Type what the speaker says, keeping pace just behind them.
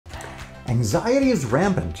Anxiety is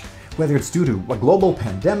rampant. Whether it's due to a global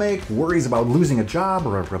pandemic, worries about losing a job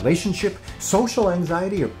or a relationship, social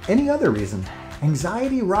anxiety, or any other reason,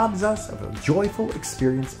 anxiety robs us of a joyful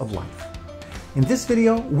experience of life. In this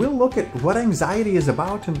video, we'll look at what anxiety is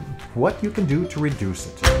about and what you can do to reduce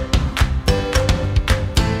it.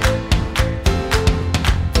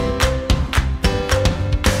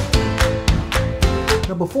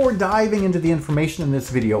 Now, before diving into the information in this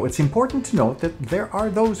video, it's important to note that there are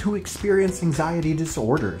those who experience anxiety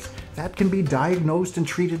disorders that can be diagnosed and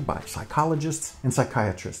treated by psychologists and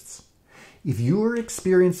psychiatrists. If you're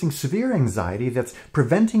experiencing severe anxiety that's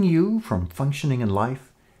preventing you from functioning in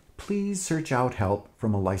life, please search out help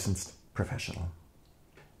from a licensed professional.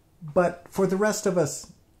 But for the rest of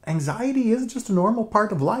us, anxiety is just a normal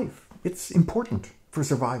part of life. It's important for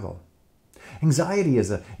survival. Anxiety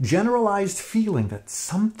is a generalized feeling that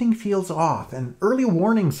something feels off, an early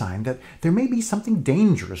warning sign that there may be something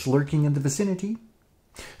dangerous lurking in the vicinity.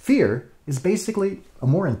 Fear is basically a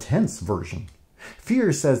more intense version.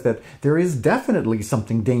 Fear says that there is definitely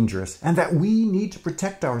something dangerous and that we need to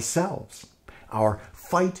protect ourselves. Our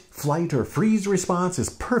fight, flight, or freeze response is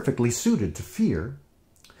perfectly suited to fear.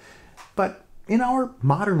 But in our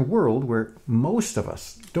modern world, where most of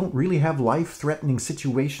us don't really have life-threatening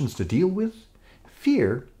situations to deal with,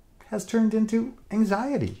 fear has turned into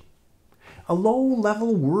anxiety. A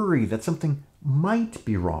low-level worry that something might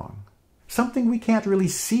be wrong, something we can't really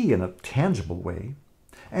see in a tangible way.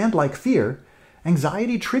 And like fear,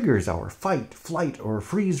 anxiety triggers our fight, flight, or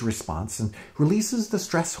freeze response and releases the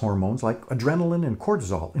stress hormones like adrenaline and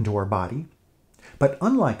cortisol into our body. But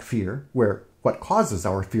unlike fear, where what causes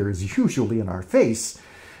our fear is usually in our face,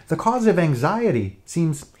 the cause of anxiety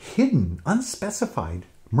seems hidden, unspecified,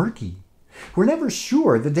 murky. We're never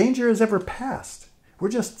sure the danger has ever passed. We're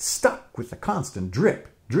just stuck with the constant drip,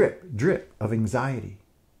 drip, drip of anxiety.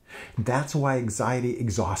 That's why anxiety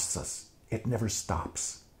exhausts us. It never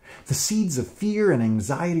stops. The seeds of fear and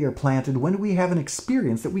anxiety are planted when we have an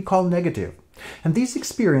experience that we call negative. And these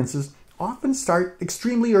experiences often start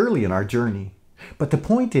extremely early in our journey. But the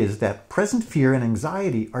point is that present fear and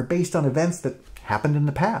anxiety are based on events that happened in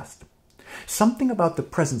the past. Something about the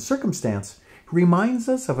present circumstance reminds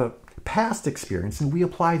us of a past experience, and we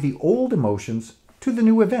apply the old emotions to the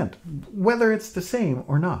new event, whether it's the same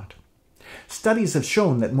or not. Studies have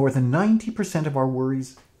shown that more than 90% of our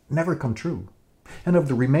worries never come true. And of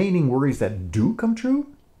the remaining worries that do come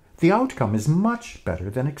true, the outcome is much better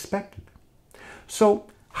than expected. So,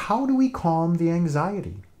 how do we calm the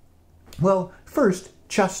anxiety? Well, first,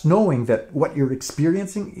 just knowing that what you're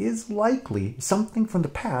experiencing is likely something from the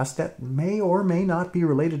past that may or may not be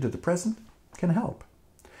related to the present can help.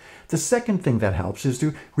 The second thing that helps is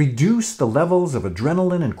to reduce the levels of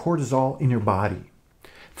adrenaline and cortisol in your body.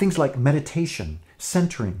 Things like meditation,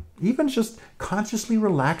 centering, even just consciously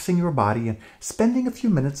relaxing your body and spending a few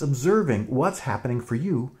minutes observing what's happening for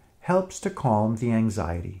you helps to calm the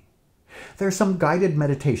anxiety. There are some guided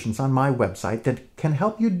meditations on my website that can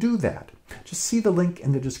help you do that. Just see the link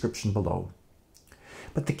in the description below.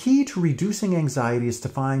 But the key to reducing anxiety is to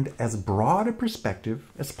find as broad a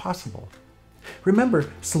perspective as possible.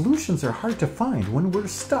 Remember, solutions are hard to find when we're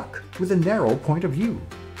stuck with a narrow point of view.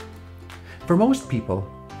 For most people,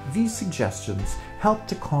 these suggestions help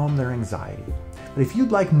to calm their anxiety. But if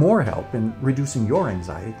you'd like more help in reducing your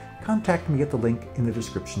anxiety, contact me at the link in the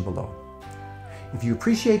description below. If you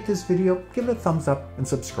appreciate this video, give it a thumbs up and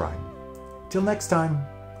subscribe. Till next time,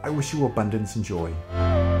 I wish you abundance and joy.